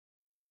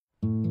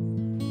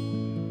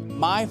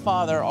My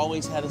father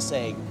always had a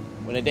saying,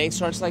 when a day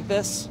starts like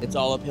this, it's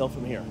all uphill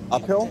from here.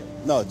 Uphill?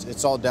 No,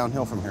 it's all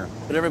downhill from here.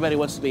 But everybody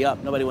wants to be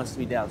up, nobody wants to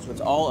be down, so it's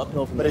all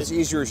uphill from here. But it's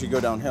easier as you go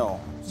downhill.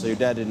 So your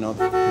dad didn't know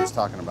what he was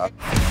talking about.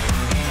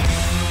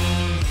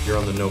 You're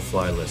on the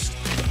no-fly list.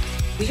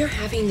 We are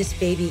having this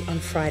baby on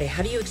Friday.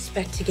 How do you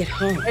expect to get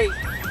home? Hey,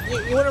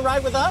 you want to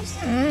ride with us?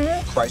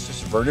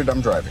 Crisis averted, I'm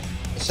driving.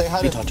 Say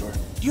hi to her.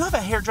 Do you have a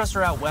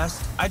hairdresser out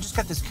west? I just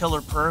got this killer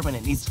perm and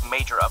it needs some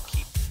major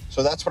upkeep.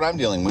 So that's what I'm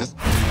dealing with.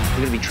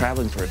 We're gonna be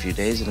traveling for a few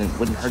days and it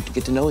wouldn't hurt to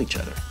get to know each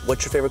other.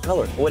 What's your favorite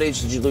color? What age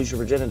did you lose your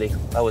virginity?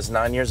 I was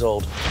 9 years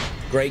old.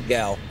 Great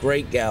gal,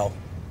 great gal.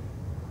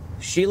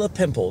 Sheila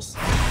Pimples.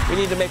 We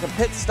need to make a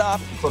pit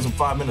stop. Close in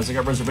 5 minutes. I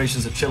got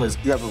reservations at Chili's.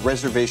 You have a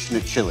reservation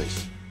at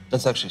Chili's.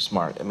 That's actually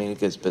smart. I mean, it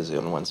gets busy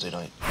on Wednesday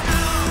night.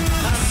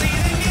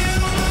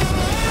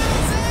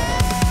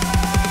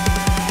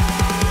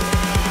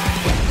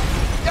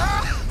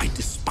 I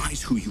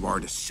despise who you are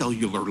at a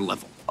cellular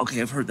level.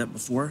 Okay, I've heard that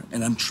before,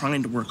 and I'm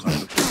trying to work on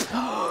it.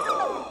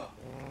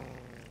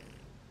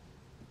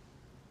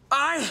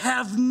 I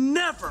have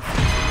never.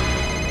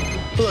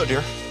 Hello,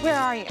 dear. Where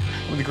are you?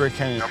 I'm in the Great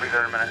Canyon.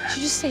 Did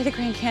you just say the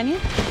Grand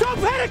Canyon? Don't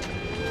panic!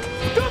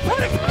 Don't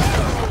panic!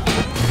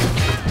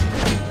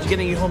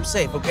 Getting you home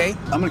safe, okay?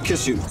 I'm gonna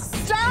kiss you.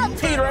 Stop,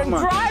 Peter! I'm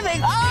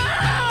driving!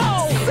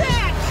 Oh!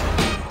 Sick!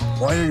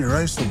 Why are your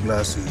eyes so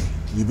glassy?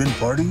 You been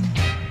partying?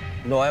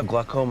 No, I have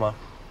glaucoma.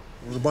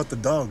 What about the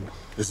dog?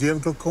 Does he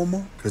have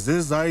glaucoma? Because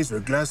his eyes are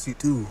glassy,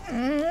 too.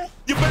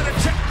 You better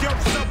check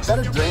yourself. Is that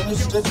a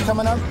drainage ditch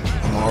coming up?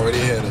 I'm already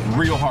headed.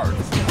 Real hard.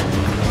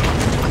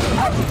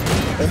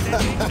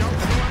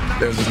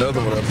 There's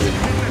another one up here.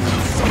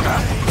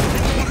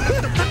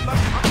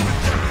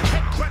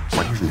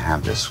 Why do you even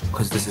have this?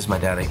 Because this is my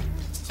daddy.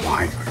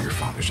 Why are your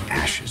father's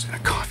ashes in a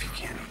coffee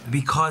can?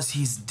 Because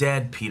he's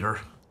dead, Peter.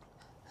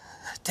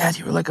 Dad,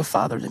 you were like a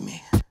father to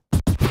me.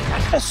 I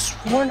could have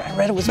sworn I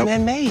read it was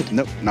man-made.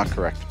 Nope, not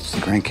correct. It's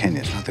the Grand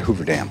Canyon, it's not the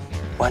Hoover Dam.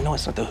 Well, I know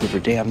it's not the Hoover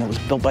Dam. That was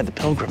built by the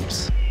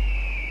Pilgrims.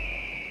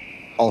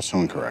 Also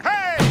incorrect.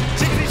 Hey!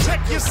 Chickadee,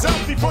 check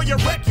yourself before you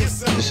wreck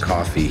yourself. This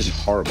coffee is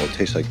horrible. It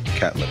tastes like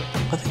cat litter.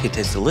 I think it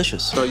tastes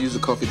delicious. I use the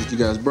coffee that you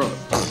guys brought.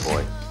 Oh,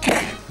 boy.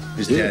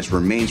 His dad's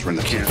remains were in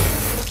the can.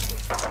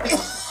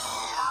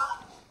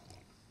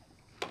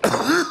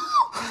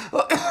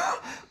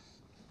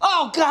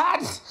 Oh,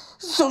 God!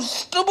 So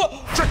stupid!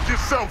 Check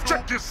yourself,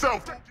 check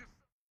yourself.